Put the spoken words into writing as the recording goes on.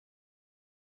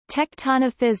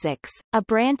Tectonophysics, a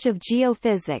branch of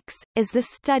geophysics, is the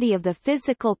study of the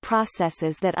physical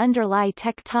processes that underlie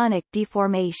tectonic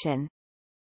deformation.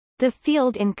 The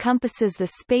field encompasses the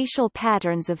spatial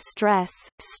patterns of stress,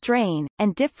 strain,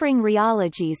 and differing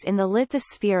rheologies in the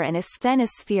lithosphere and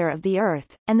asthenosphere of the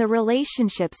Earth, and the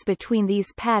relationships between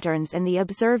these patterns and the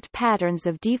observed patterns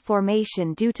of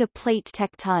deformation due to plate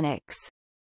tectonics.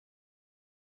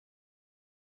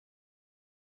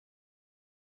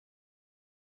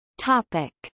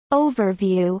 Topic.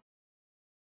 Overview.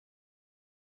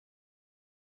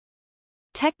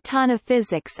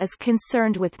 Tectonophysics is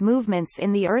concerned with movements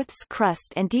in the Earth's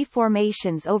crust and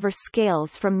deformations over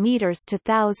scales from meters to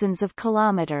thousands of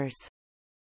kilometers.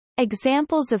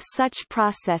 Examples of such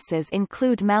processes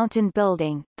include mountain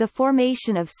building, the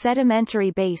formation of sedimentary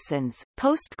basins,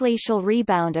 postglacial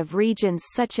rebound of regions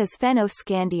such as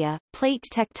phenoscandia, plate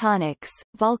tectonics,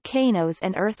 volcanoes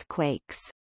and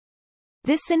earthquakes.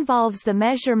 This involves the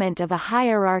measurement of a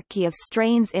hierarchy of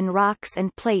strains in rocks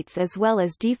and plates as well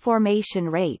as deformation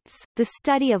rates, the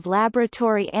study of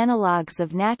laboratory analogues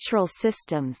of natural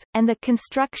systems, and the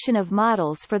construction of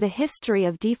models for the history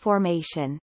of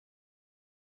deformation.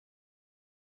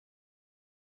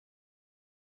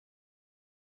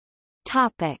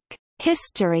 Topic: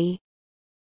 History.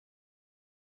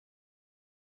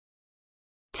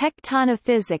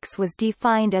 Tectonophysics was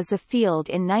defined as a field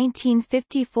in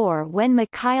 1954 when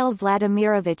Mikhail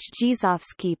Vladimirovich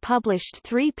Gzovsky published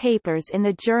 3 papers in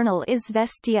the journal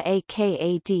Izvestia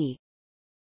akad.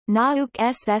 Nauk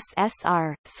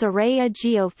SSSR, Saraya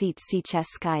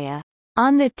Geofizическая,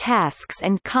 on the tasks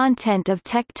and content of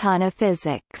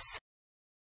tectonophysics,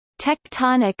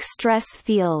 tectonic stress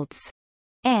fields,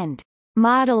 and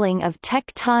modeling of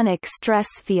tectonic stress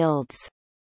fields.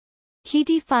 He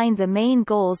defined the main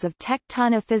goals of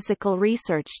tectonophysical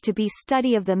research to be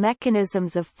study of the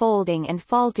mechanisms of folding and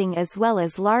faulting as well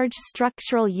as large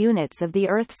structural units of the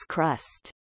Earth's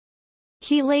crust.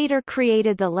 He later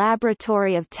created the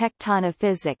Laboratory of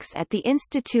Tectonophysics at the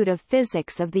Institute of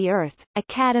Physics of the Earth,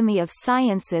 Academy of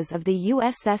Sciences of the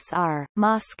USSR,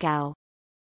 Moscow.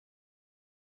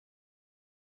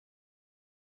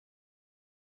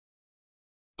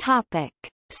 Topic.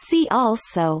 See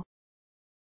also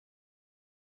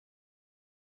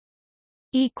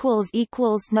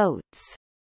Notes